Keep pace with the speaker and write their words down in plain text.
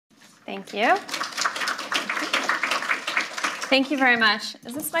Thank you. Thank you very much.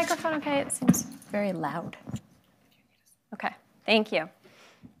 Is this microphone okay? It seems very loud. Okay, thank you.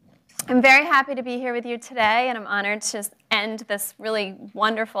 I'm very happy to be here with you today, and I'm honored to end this really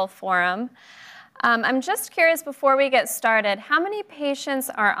wonderful forum. I'm just curious, before we get started, how many patients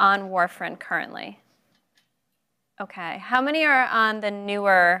are on warfarin currently? Okay, how many are on the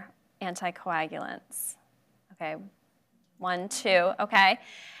newer anticoagulants? Okay, 1, 2, okay.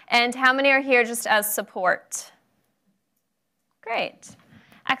 And how many are here just as support? Great,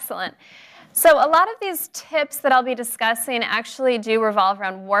 excellent. So a lot of these tips that I'll be discussing actually do revolve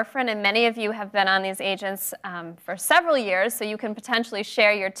around warfarin, and many of you have been on these agents for several years, so you can potentially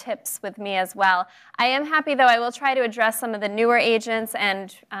share your tips with me as well. I am happy, though, I will try to address some of the newer agents,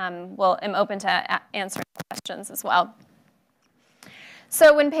 and am open to answering questions as well.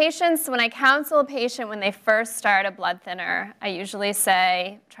 So when I counsel a patient when they first start a blood thinner, I usually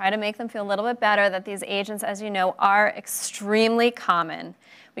say, try to make them feel a little bit better that these agents, as you know, are extremely common.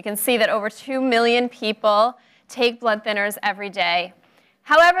 We can see that over 2 million people take blood thinners every day.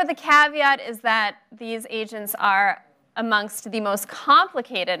 However, the caveat is that these agents are amongst the most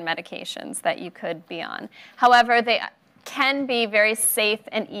complicated medications that you could be on. However, they can be very safe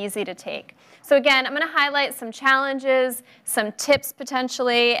and easy to take. So again, I'm going to highlight some challenges, some tips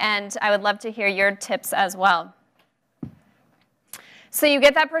potentially, and I would love to hear your tips as well. So you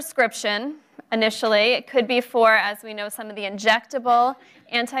get that prescription initially. It could be for, as we know, some of the injectable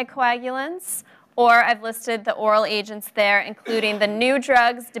anticoagulants, or I've listed the oral agents there, including the new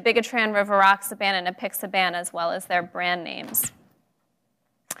drugs, dabigatran, rivaroxaban, and apixaban, as well as their brand names.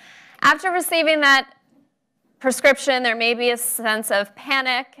 After receiving that prescription, there may be a sense of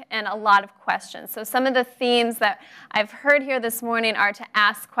panic and a lot of questions. So some of the themes that I've heard here this morning are to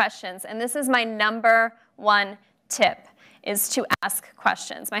ask questions. And this is my number one tip, is to ask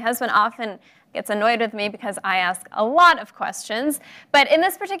questions. My husband often gets annoyed with me because I ask a lot of questions. But in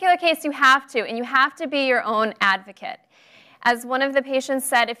this particular case, you have to, and you have to be your own advocate. As one of the patients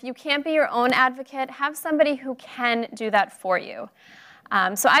said, if you can't be your own advocate, have somebody who can do that for you.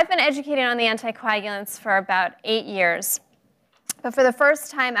 So I've been educating on the anticoagulants for about 8 years. But for the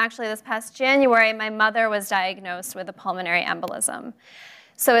first time, actually this past January, my mother was diagnosed with a pulmonary embolism.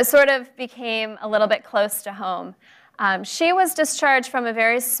 So it sort of became a little bit close to home. She was discharged from a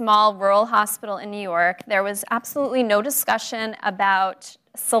very small rural hospital in New York. There was absolutely no discussion about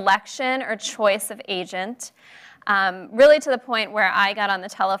selection or choice of agent. Really to the point where I got on the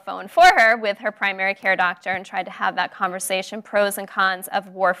telephone for her with her primary care doctor and tried to have that conversation, pros and cons of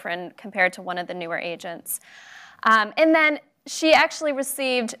warfarin compared to one of the newer agents. And then she actually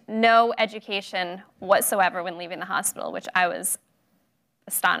received no education whatsoever when leaving the hospital, which I was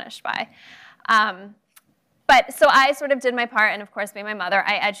astonished by. So I sort of did my part, and of course, being my mother,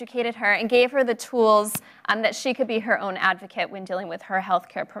 I educated her and gave her the tools that she could be her own advocate when dealing with her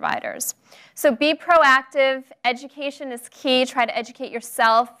healthcare providers. So be proactive. Education is key. Try to educate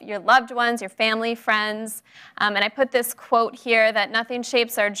yourself, your loved ones, your family, friends. And I put this quote here that nothing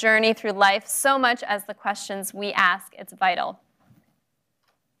shapes our journey through life so much as the questions we ask. It's vital.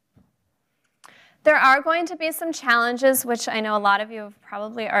 There are going to be some challenges, which I know a lot of you have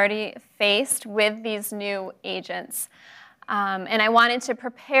probably already faced with these new agents. And I wanted to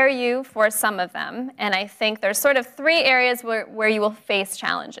prepare you for some of them. And I think there's sort of 3 areas where you will face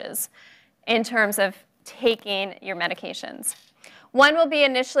challenges in terms of taking your medications. One will be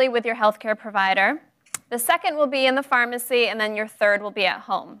initially with your healthcare provider. The second will be in the pharmacy, and then your third will be at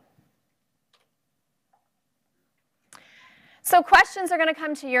home. So questions are going to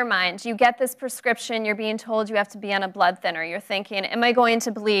come to your mind. You get this prescription. You're being told you have to be on a blood thinner. You're thinking, am I going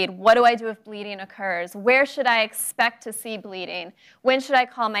to bleed? What do I do if bleeding occurs? Where should I expect to see bleeding? When should I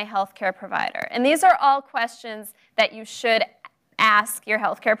call my healthcare provider? And these are all questions that you should ask your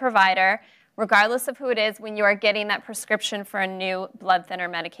healthcare provider, regardless of who it is, when you are getting that prescription for a new blood thinner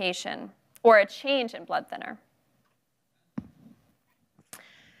medication or a change in blood thinner.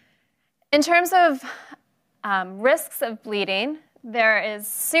 In terms of risks of bleeding, there is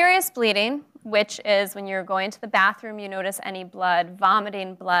serious bleeding, which is when you're going to the bathroom, you notice any blood,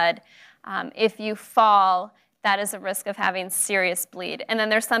 vomiting blood. If you fall, that is a risk of having serious bleed. And then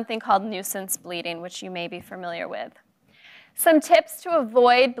there's something called nuisance bleeding, which you may be familiar with. Some tips to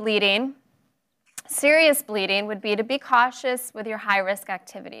avoid bleeding. Serious bleeding would be to be cautious with your high-risk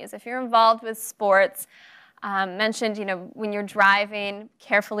activities. If you're involved with sports, mentioned, when you're driving,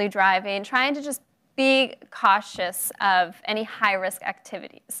 carefully driving, trying to just be cautious of any high-risk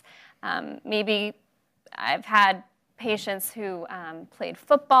activities. Maybe I've had patients who played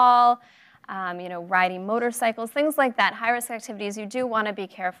football, riding motorcycles, things like that, high-risk activities, you do want to be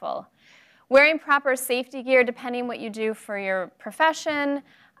careful. Wearing proper safety gear, depending what you do for your profession,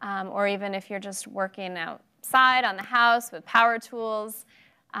 or even if you're just working outside on the house with power tools,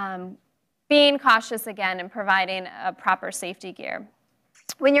 being cautious again and providing a proper safety gear.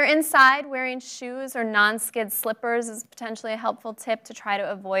 When you're inside, wearing shoes or non-skid slippers is potentially a helpful tip to try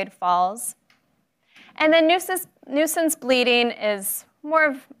to avoid falls. And then nuisance bleeding is more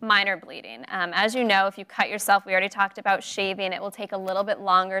of minor bleeding. As you know, if you cut yourself, we already talked about shaving, it will take a little bit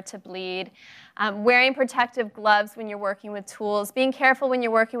longer to bleed. Wearing protective gloves when you're working with tools. Being careful when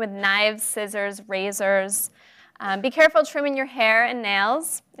you're working with knives, scissors, razors. Be careful trimming your hair and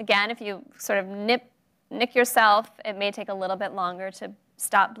nails. Again, if you sort of nick yourself, it may take a little bit longer to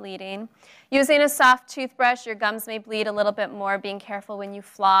stop bleeding. Using a soft toothbrush, your gums may bleed a little bit more. Being careful when you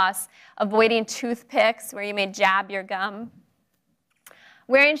floss. Avoiding toothpicks where you may jab your gum.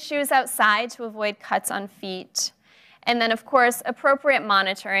 Wearing shoes outside to avoid cuts on feet. And then, of course, appropriate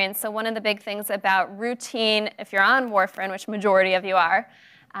monitoring. So one of the big things about routine, if you're on warfarin, which majority of you are,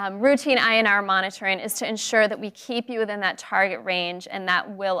 routine INR monitoring is to ensure that we keep you within that target range, and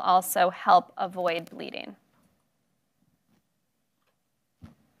that will also help avoid bleeding.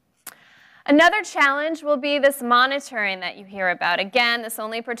 Another challenge will be this monitoring that you hear about. Again, this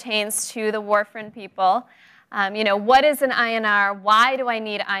only pertains to the warfarin people. What is an INR? Why do I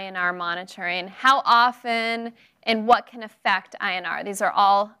need INR monitoring? How often and what can affect INR? These are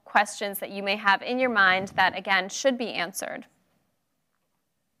all questions that you may have in your mind that, again, should be answered.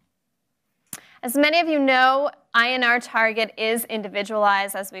 As many of you know, INR target is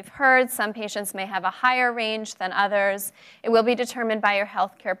individualized, as we've heard. Some patients may have a higher range than others. It will be determined by your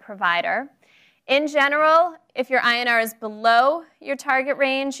healthcare provider. In general, if your INR is below your target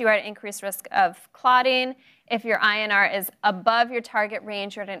range, you are at increased risk of clotting. If your INR is above your target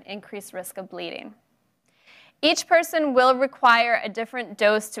range, you're at an increased risk of bleeding. Each person will require a different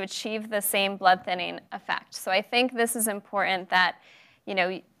dose to achieve the same blood thinning effect. So I think this is important that,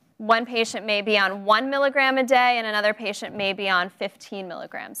 one patient may be on 1 milligram a day and another patient may be on 15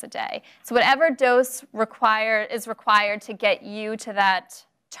 milligrams a day. So whatever dose is required to get you to that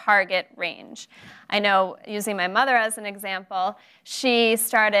target range. I know, using my mother as an example, she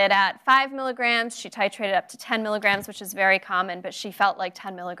started at 5 milligrams, she titrated up to 10 milligrams, which is very common, but she felt like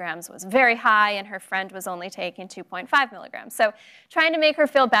 10 milligrams was very high and her friend was only taking 2.5 milligrams. So trying to make her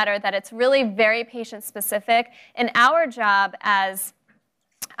feel better that it's really very patient specific, and our job as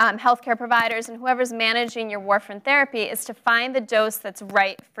healthcare providers and whoever's managing your warfarin therapy is to find the dose that's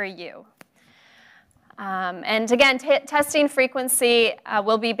right for you. And again, testing frequency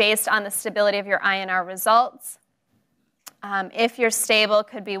will be based on the stability of your INR results. If you're stable, it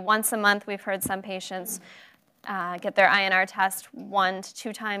could be once a month. We've heard some patients get their INR test 1 to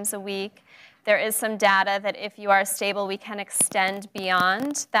 2 times a week. There is some data that if you are stable, we can extend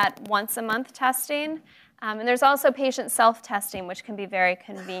beyond that once a month testing. And there's also patient self-testing, which can be very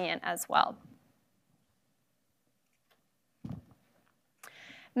convenient as well.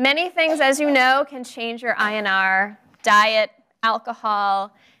 Many things, as you know, can change your INR: diet,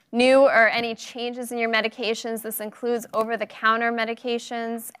 alcohol, new or any changes in your medications. This includes over-the-counter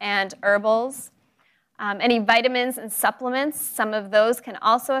medications and herbals. Any vitamins and supplements, some of those can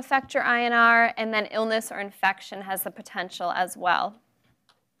also affect your INR, and then illness or infection has the potential as well.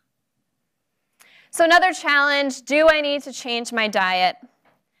 So another challenge, do I need to change my diet?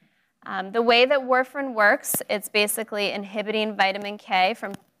 The way that warfarin works, it's basically inhibiting vitamin K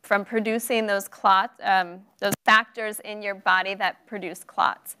from producing those clots, those factors in your body that produce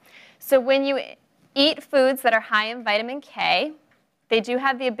clots. So when you eat foods that are high in vitamin K, they do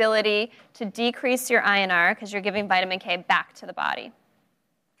have the ability to decrease your INR because you're giving vitamin K back to the body.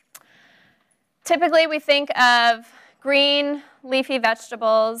 Typically, we think of green leafy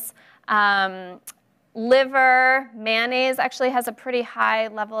vegetables. Liver, mayonnaise actually has a pretty high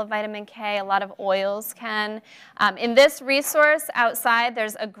level of vitamin K. A lot of oils can. In this resource outside,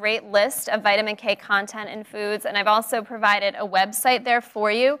 there's a great list of vitamin K content in foods, and I've also provided a website there for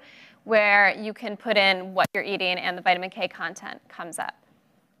you where you can put in what you're eating and the vitamin K content comes up.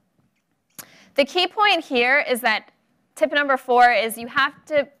 The key point here is that tip number 4 is you have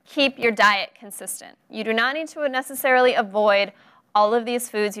to keep your diet consistent. You do not need to necessarily avoid all of these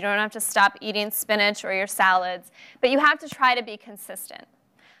foods. You don't have to stop eating spinach or your salads, but you have to try to be consistent.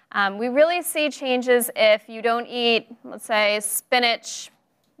 We really see changes if you don't eat, let's say, spinach,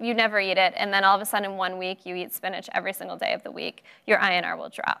 you never eat it, and then all of a sudden in 1 week you eat spinach every single day of the week, your INR will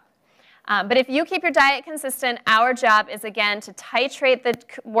drop. But if you keep your diet consistent, our job is, again, to titrate the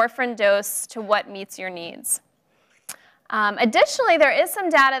warfarin dose to what meets your needs. Additionally, there is some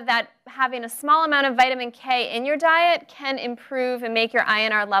data that having a small amount of vitamin K in your diet can improve and make your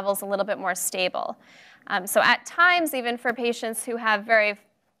INR levels a little bit more stable. So at times, even for patients who have very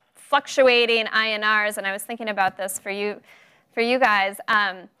fluctuating INRs, and I was thinking about this for you guys,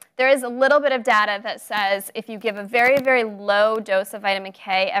 there is a little bit of data that says if you give a very, very low dose of vitamin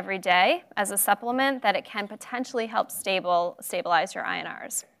K every day as a supplement, that it can potentially help stabilize your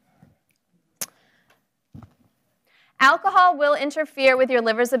INRs. Alcohol will interfere with your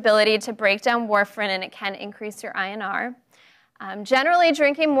liver's ability to break down warfarin, and it can increase your INR. Generally,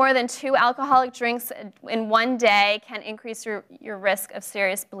 drinking more than 2 alcoholic drinks in one day can increase your risk of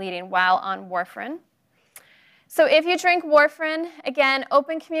serious bleeding while on warfarin. So if you drink warfarin, again,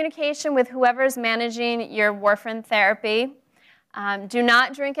 open communication with whoever's managing your warfarin therapy. Do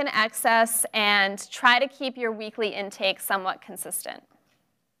not drink in excess, and try to keep your weekly intake somewhat consistent.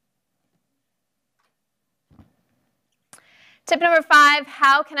 Tip number 5,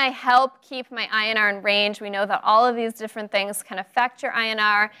 how can I help keep my INR in range? We know that all of these different things can affect your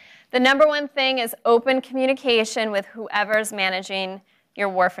INR. The number one thing is open communication with whoever's managing your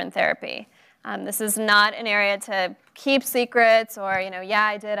warfarin therapy. This is not an area to keep secrets or,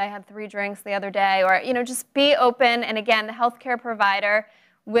 yeah, I had 3 drinks the other day, or, just be open. And again, the healthcare provider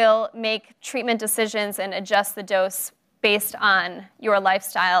will make treatment decisions and adjust the dose based on your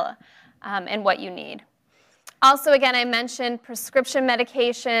lifestyle and what you need. Also, again, I mentioned prescription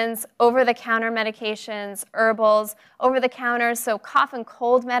medications, over-the-counter medications, herbals, over-the-counter, so cough and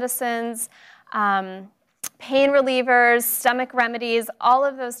cold medicines, pain relievers, stomach remedies, all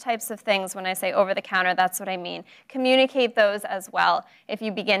of those types of things. When I say over-the-counter, that's what I mean. Communicate those as well if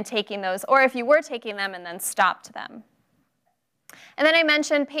you begin taking those, or if you were taking them and then stopped them. And then I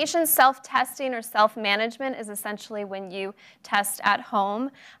mentioned patient self-testing or self-management is essentially when you test at home.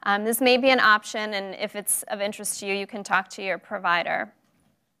 This may be an option, and if it's of interest to you, you can talk to your provider.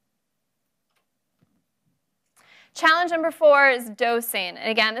 Challenge number 4 is dosing. And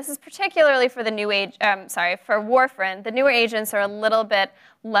again, this is particularly for the for warfarin. The newer agents are a little bit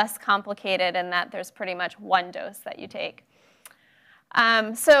less complicated in that there's pretty much one dose that you take.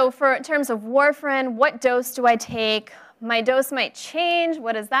 So in terms of warfarin, what dose do I take? My dose might change.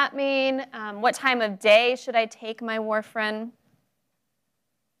 What does that mean? What time of day should I take my warfarin?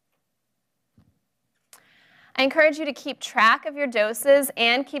 I encourage you to keep track of your doses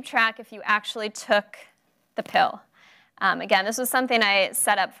and keep track if you actually took the pill. Again, this was something I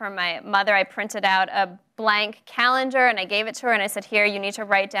set up for my mother. I printed out a blank calendar and I gave it to her and I said, here, you need to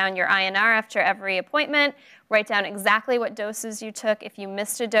write down your INR after every appointment, write down exactly what doses you took. If you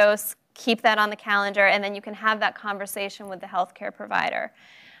missed a dose, keep that on the calendar, and then you can have that conversation with the healthcare provider.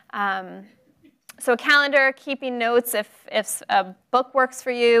 So a calendar, keeping notes if a book works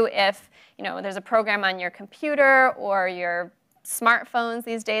for you, if there's a program on your computer or your smartphones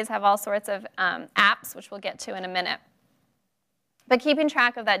these days have all sorts of apps, which we'll get to in a minute. But keeping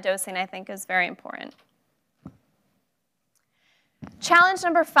track of that dosing, I think, is very important. Challenge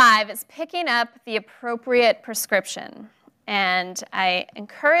number 5 is picking up the appropriate prescription. And I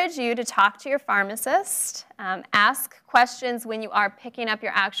encourage you to talk to your pharmacist, ask questions when you are picking up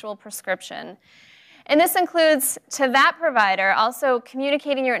your actual prescription. And this includes, to that provider, also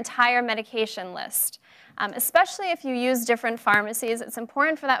communicating your entire medication list. Especially if you use different pharmacies, it's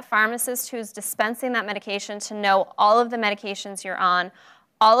important for that pharmacist who's dispensing that medication to know all of the medications you're on,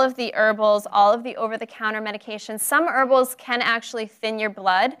 all of the herbals, all of the over-the-counter medications. Some herbals can actually thin your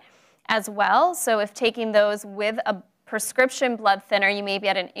blood as well. So if taking those with a prescription blood thinner, you may be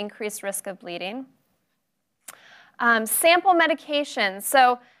at an increased risk of bleeding. Sample medications.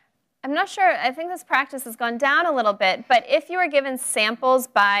 So I'm not sure, I think this practice has gone down a little bit, but if you are given samples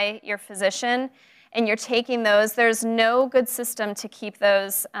by your physician and you're taking those, there's no good system to keep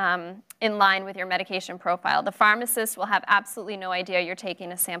those in line with your medication profile. The pharmacist will have absolutely no idea you're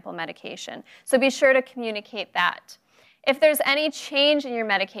taking a sample medication. So be sure to communicate that. If there's any change in your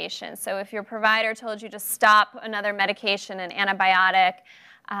medication, so if your provider told you to stop another medication, an antibiotic,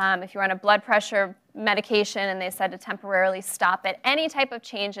 if you're on a blood pressure medication and they said to temporarily stop it, any type of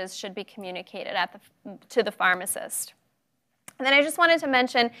changes should be communicated to the pharmacist. And then I just wanted to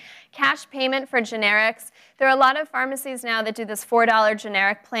mention cash payment for generics. There are a lot of pharmacies now that do this $4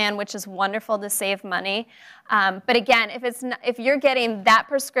 generic plan, which is wonderful to save money. But again, if you're getting that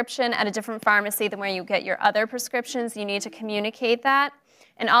prescription at a different pharmacy than where you get your other prescriptions, you need to communicate that.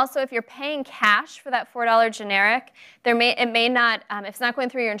 And also, if you're paying cash for that $4 generic, it may not, if it's not going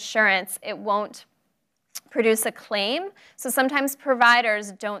through your insurance, it won't produce a claim. So sometimes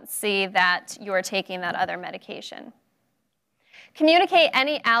providers don't see that you're taking that other medication. Communicate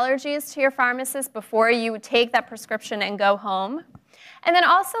any allergies to your pharmacist before you take that prescription and go home. And then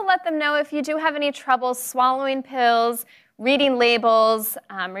also let them know if you do have any trouble swallowing pills, reading labels,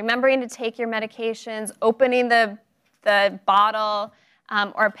 remembering to take your medications, opening the bottle,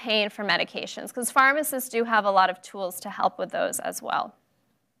 or paying for medications, because pharmacists do have a lot of tools to help with those as well.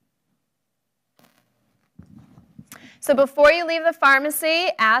 So before you leave the pharmacy,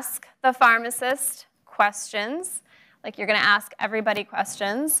 ask the pharmacist questions, like you're going to ask everybody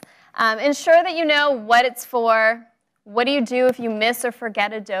questions. Ensure that you know what it's for. What do you do if you miss or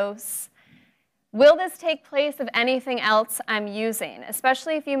forget a dose? Will this take place of anything else I'm using,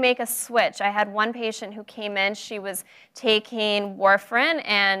 especially if you make a switch? I had one patient who came in. She was taking warfarin,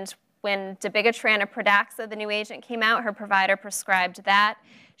 and when dabigatran or Pradaxa, the new agent, came out, her provider prescribed that.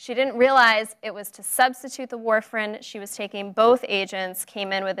 She didn't realize it was to substitute the warfarin. She was taking both agents,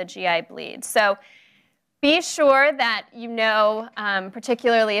 came in with a GI bleed. So be sure that you know,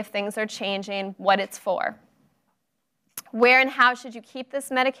 particularly if things are changing, what it's for. Where and how should you keep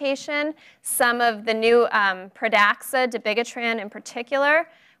this medication? Some of the new Pradaxa, dabigatran in particular,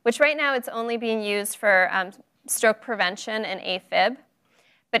 which right now it's only being used for stroke prevention and AFib.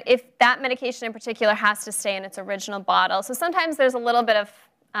 But if that medication in particular has to stay in its original bottle, so sometimes there's a little bit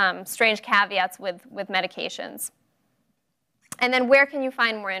of strange caveats with medications. And then where can you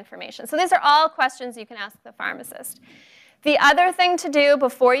find more information? So these are all questions you can ask the pharmacist. The other thing to do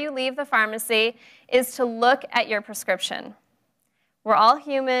before you leave the pharmacy is to look at your prescription. We're all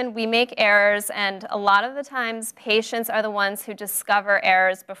human, we make errors, and a lot of the times patients are the ones who discover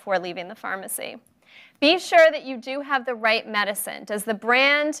errors before leaving the pharmacy. Be sure that you do have the right medicine. Does the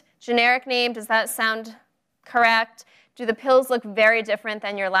brand, generic name, does that sound correct? Do the pills look very different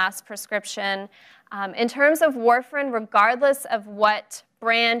than your last prescription? In terms of warfarin, regardless of what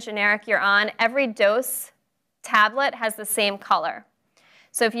brand, generic you're on, every dose tablet has the same color.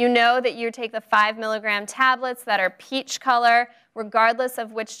 So if you know that you take the 5 milligram tablets that are peach color, regardless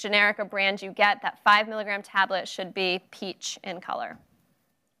of which generic or brand you get, that 5 milligram tablet should be peach in color.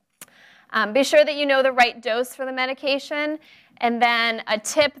 Be sure that you know the right dose for the medication. And then a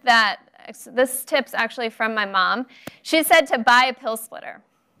tip that, this tip's actually from my mom. She said to buy a pill splitter,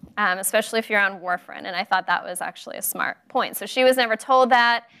 especially if you're on warfarin. And I thought that was actually a smart point. So she was never told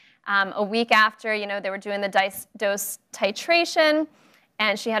that. A week after, they were doing the dose titration,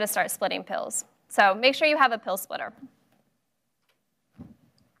 and she had to start splitting pills. So make sure you have a pill splitter.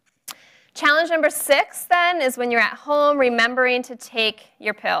 Challenge number 6, then, is when you're at home, remembering to take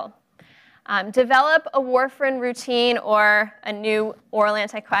your pill. Develop a warfarin routine or a new oral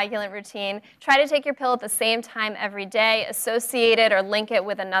anticoagulant routine. Try to take your pill at the same time every day. Associate it or link it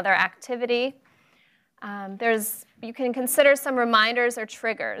with another activity. You can consider some reminders or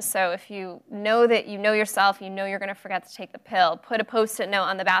triggers. So if you know that you know yourself, you know you're going to forget to take the pill, put a Post-it note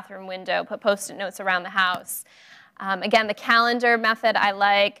on the bathroom window, put Post-it notes around the house. Again, the calendar method I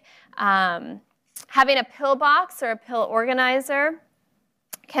like. Having a pill box or a pill organizer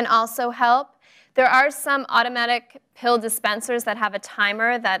can also help. There are some automatic pill dispensers that have a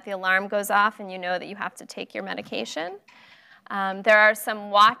timer that the alarm goes off and you know that you have to take your medication. There are some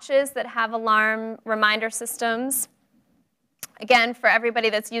watches that have alarm reminder systems. Again, for everybody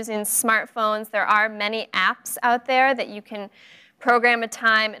that's using smartphones, there are many apps out there that you can program a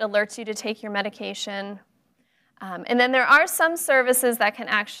time. It alerts you to take your medication. And then there are some services that can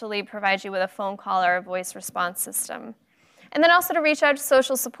actually provide you with a phone call or a voice response system. And then also to reach out to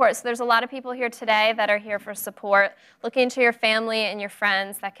social support. So there's a lot of people here today that are here for support. Look into your family and your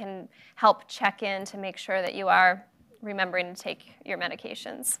friends that can help check in to make sure that you are remembering to take your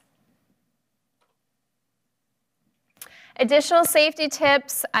medications. Additional safety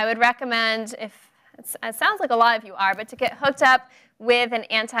tips, I would recommend, if it sounds like a lot of you are, but to get hooked up with an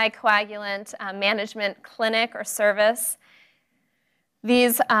anticoagulant management clinic or service.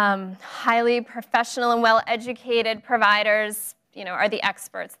 These highly professional and well-educated providers, are the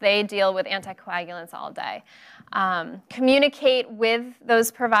experts. They deal with anticoagulants all day. Communicate with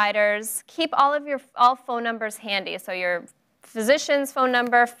those providers. Keep all phone numbers handy. So your physician's phone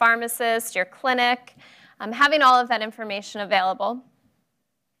number, pharmacist, your clinic, having all of that information available.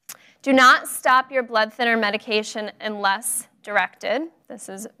 Do not stop your blood thinner medication unless directed. This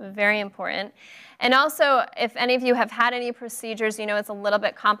is very important. And also, if any of you have had any procedures, it's a little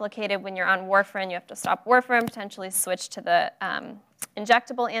bit complicated when you're on warfarin. You have to stop warfarin, potentially switch to the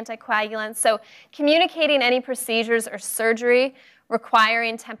injectable anticoagulants. So communicating any procedures or surgery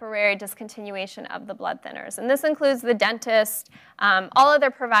requiring temporary discontinuation of the blood thinners. And this includes the dentist, all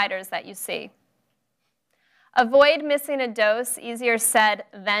other providers that you see. Avoid missing a dose, easier said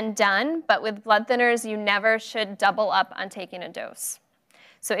than done, but with blood thinners, you never should double up on taking a dose.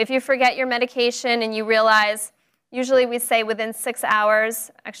 So if you forget your medication and you realize, usually we say within 6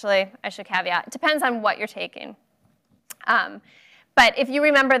 hours, actually, I should caveat, it depends on what you're taking. But if you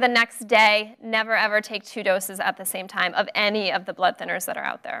remember the next day, never ever take 2 doses at the same time of any of the blood thinners that are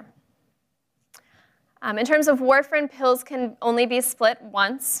out there. In terms of warfarin, pills can only be split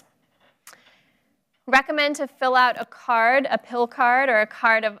once. Recommend to fill out a card, a pill card, or a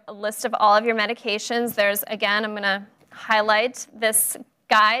card of a list of all of your medications. There's, again, I'm going to highlight this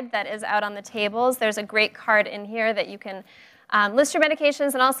guide that is out on the tables. There's a great card in here that you can list your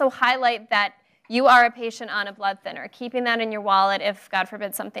medications and also highlight that you are a patient on a blood thinner. Keeping that in your wallet, if, God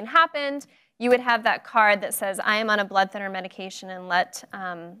forbid, something happened, you would have that card that says, I am on a blood thinner medication, and let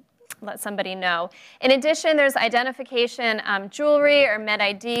somebody know. In addition, there's identification jewelry or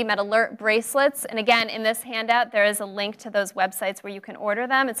MedID, MedAlert bracelets. And again, in this handout, there is a link to those websites where you can order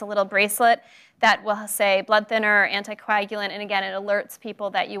them. It's a little bracelet that will say blood thinner or anticoagulant. And again, it alerts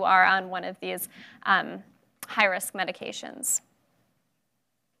people that you are on one of these high-risk medications.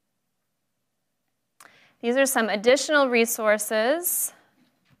 These are some additional resources.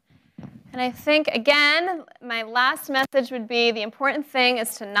 And I think, again, my last message would be the important thing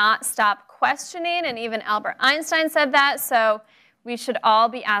is to not stop questioning, and even Albert Einstein said that, so we should all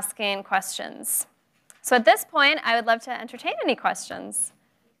be asking questions. So at this point, I would love to entertain any questions.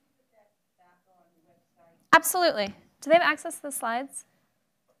 Absolutely. Do they have access to the slides?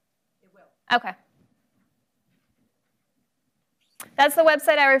 It will. Okay. That's the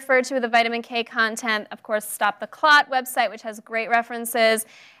website I referred to with the vitamin K content. Of course, Stop the Clot website, which has great references.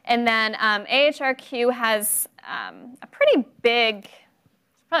 And then AHRQ has a pretty big,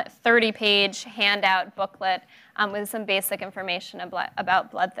 probably 30-page handout booklet with some basic information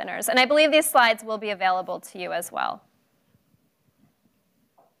about blood thinners. And I believe these slides will be available to you as well.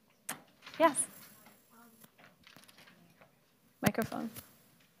 Yes? Microphone.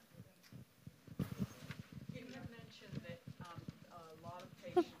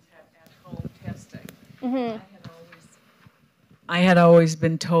 Mm-hmm. I had always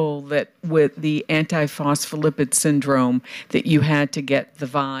been told that with the antiphospholipid syndrome that you had to get the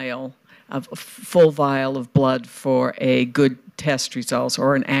vial, a full vial of blood for a good test results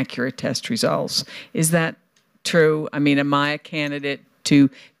or an accurate test results. Is that true? I mean, am I a candidate to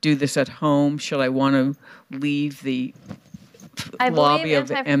do this at home? Should I want to leave the lobby of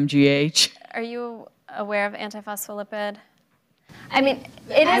the MGH? Are you aware of antiphospholipid? I mean,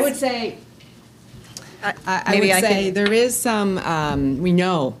 it is. I would say. I would say there is some, we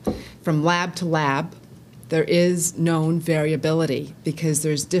know from lab to lab, there is known variability because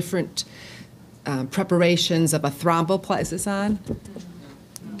there's different preparations of a thromboplasmin. Is this on?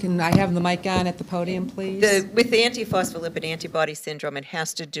 Can I have the mic on at the podium, please? With the antiphospholipid antibody syndrome, it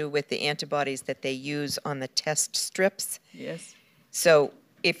has to do with the antibodies that they use on the test strips. Yes. So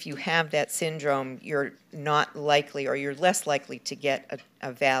if you have that syndrome, you're not likely, or you're less likely to get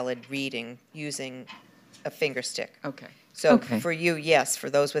a valid reading using a finger stick. Okay. So for you, yes.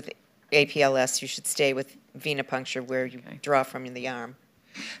 For those with APLS, you should stay with venipuncture where you draw from the arm.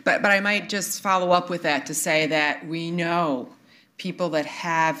 But I might just follow up with that to say that we know people that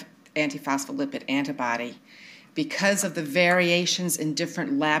have antiphospholipid antibody, because of the variations in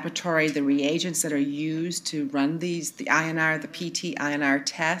different laboratory, the reagents that are used to run these, the INR, the PT INR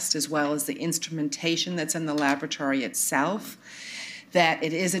test, as well as the instrumentation that's in the laboratory itself, that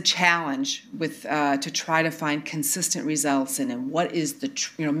it is a challenge with to try to find consistent results and what is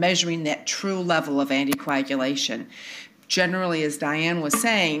the measuring that true level of anticoagulation. Generally, as Diane was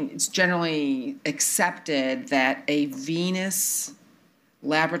saying, it's generally accepted that a venous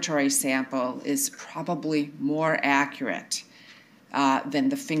laboratory sample is probably more accurate than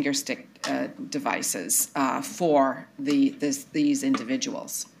the finger stick devices for these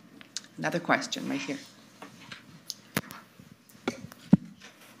individuals. Another question right here.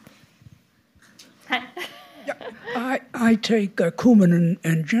 I take Coumadin,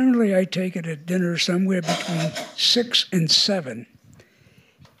 and generally I take it at dinner somewhere between 6 and 7.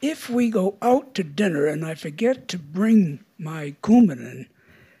 If we go out to dinner and I forget to bring my Coumadin,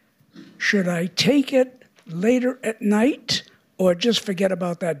 should I take it later at night or just forget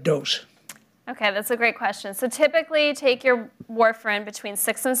about that dose? Okay, that's a great question. So typically take your warfarin between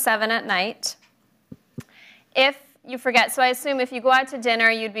 6 and 7 at night. If you forget, so I assume if you go out to dinner,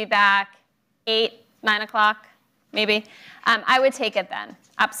 you'd be back 8, 9 o'clock, maybe. I would take it then,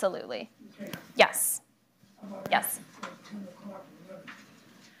 absolutely. Okay. Yes. Yes.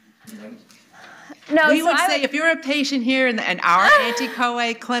 No, we would say if you're a patient here in our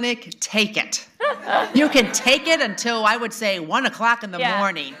anti-CoA clinic, take it. You can take it until, I would say, 1 o'clock in the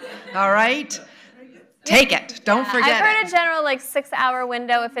morning, all right? Take it. Don't forget it. I've heard a general 6-hour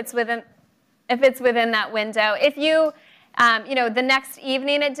window if it's within that window. If you, the next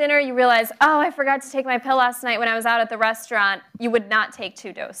evening at dinner, you realize, oh, I forgot to take my pill last night when I was out at the restaurant, you would not take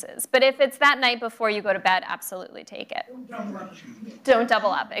 2 doses. But if it's that night before you go to bed, absolutely take it. Don't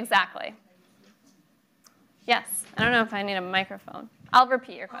double up, exactly. Yes, I don't know if I need a microphone. I'll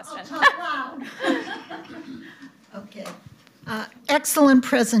repeat your question. Okay. Excellent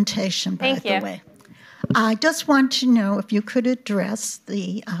presentation, by Thank the you. way. I just want to know if you could address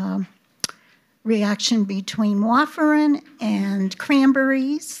the reaction between warfarin and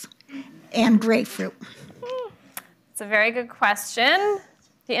cranberries and grapefruit. It's a very good question.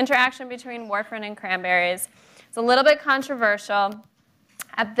 The interaction between warfarin and cranberries is a little bit controversial.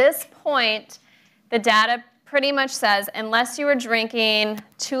 At this point, the data pretty much says unless you were drinking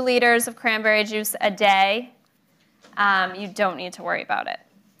 2 liters of cranberry juice a day, you don't need to worry about it.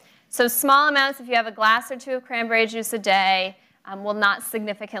 So small amounts, if you have a glass or 2 of cranberry juice a day, will not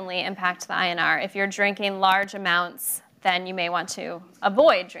significantly impact the INR. If you're drinking large amounts, then you may want to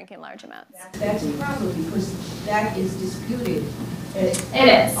avoid drinking large amounts. That's a problem because that is disputed. It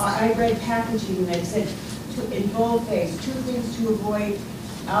is. I read packaging that said in boldface, 2 things to avoid: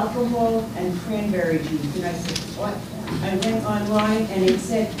 alcohol and cranberry juice. And I said, what? I went online and it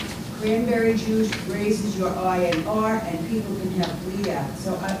said cranberry juice raises your INR and people can have bleed out.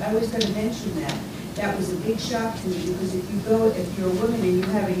 So I was going to mention that. That was a big shock to me because if you're a woman and you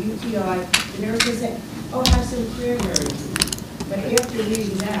have a UTI, the nurse will say, oh, have some cranberry juice. But after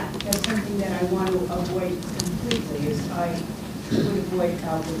reading that, that's something that I want to avoid completely, is I would avoid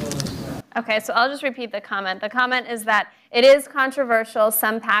alcohol as well. Okay, so I'll just repeat the comment. The comment is that it is controversial.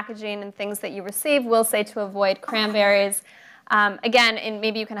 Some packaging and things that you receive will say to avoid cranberries. Again, and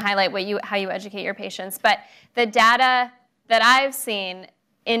maybe you can highlight how you educate your patients. But the data that I've seen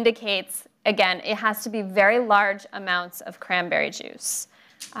indicates, again, it has to be very large amounts of cranberry juice.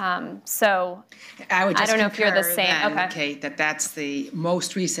 So I would just don't know if you're the same. Then, okay. Kate, that's the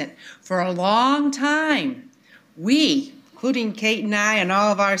most recent. For a long time, we, including Kate and I and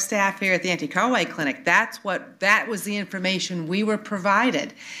all of our staff here at the Anti-Carway Clinic, that was the information we were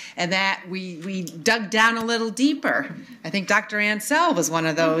provided, and that we dug down a little deeper. I think Dr. Ansel was one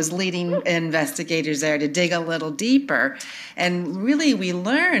of those leading investigators there to dig a little deeper, and really we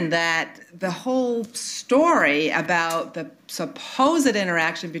learned that the whole story about the supposed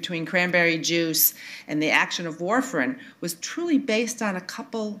interaction between cranberry juice and the action of warfarin was truly based on a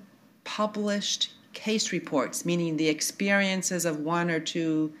couple published case reports, meaning the experiences of 1 or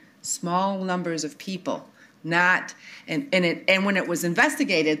 2 small numbers of people. And when it was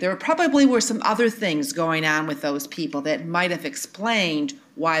investigated, there probably were some other things going on with those people that might have explained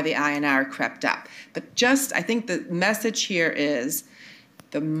why the INR crept up. But I think the message here is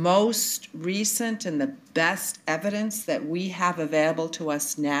the most recent and the best evidence that we have available to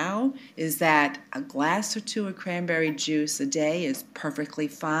us now is that a glass or 2 of cranberry juice a day is perfectly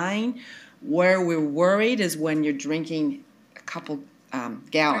fine. Where we're worried is when you're drinking a couple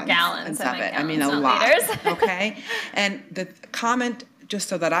gallons of it. I mean, a lot. Liters. Okay? And the comment, just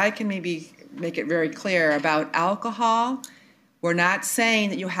so that I can maybe make it very clear, about alcohol, we're not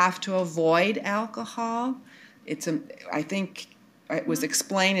saying that you have to avoid alcohol. I think it was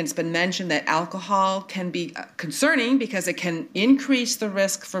explained and it's been mentioned that alcohol can be concerning because it can increase the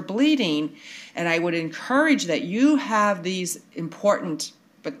risk for bleeding. And I would encourage that you have these important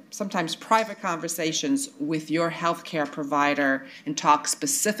but sometimes private conversations with your healthcare provider and talk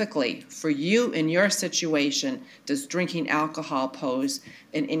specifically for you in your situation, does drinking alcohol pose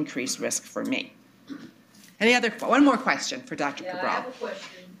an increased risk for me? One more question for Dr. Cabral. I have a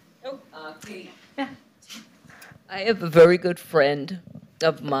question. Kate. Yeah. I have a very good friend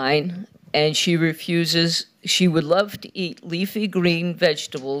of mine, and she would love to eat leafy green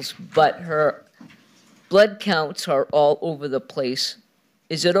vegetables, but her blood counts are all over the place.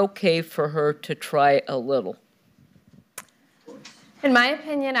 Is it okay for her to try a little? In my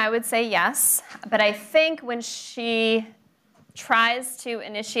opinion, I would say yes. But I think when she tries to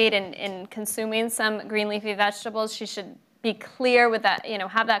initiate in consuming some green leafy vegetables, she should be clear with that,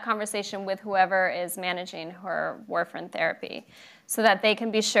 have that conversation with whoever is managing her warfarin therapy so that they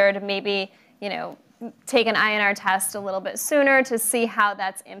can be sure to maybe, take an INR test a little bit sooner to see how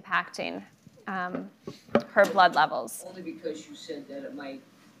that's impacting her blood levels. Only because you said that it might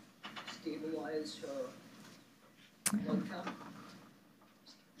stabilize her blood count?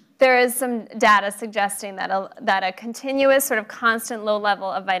 There is some data suggesting that a continuous, sort of constant low level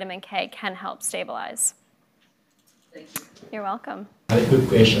of vitamin K can help stabilize. Thank you. You're welcome. I have a quick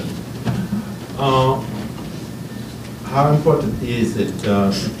question. how important is it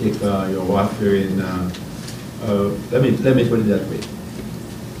to take your warfarin? Let me put it that way.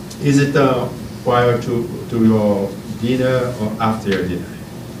 Is it prior to your dinner or after your dinner?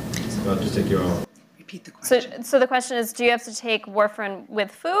 To take your. Repeat the question. So the question is, do you have to take warfarin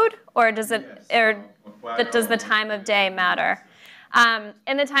with food, or does it, or does the time of day matter? And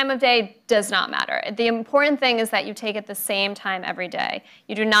the time of day does not matter. The important thing is that you take it the same time every day.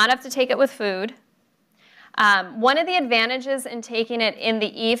 You do not have to take it with food. One of the advantages in taking it in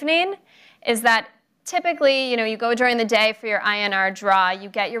the evening is that typically, you go during the day for your INR draw, you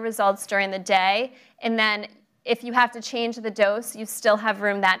get your results during the day, and then if you have to change the dose, you still have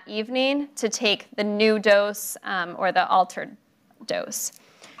room that evening to take the new dose or the altered dose.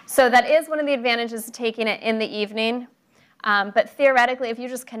 So that is one of the advantages of taking it in the evening. But theoretically, if you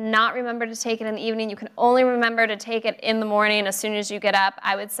just cannot remember to take it in the evening, you can only remember to take it in the morning as soon as you get up,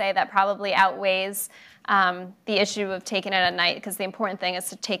 I would say that probably outweighs the issue of taking it at night, because the important thing is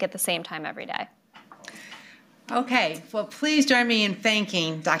to take it the same time every day. Okay, well, please join me in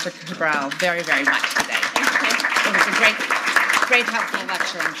thanking Dr. Cabral very, very much today. It was a great helpful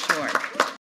lecture, I'm sure.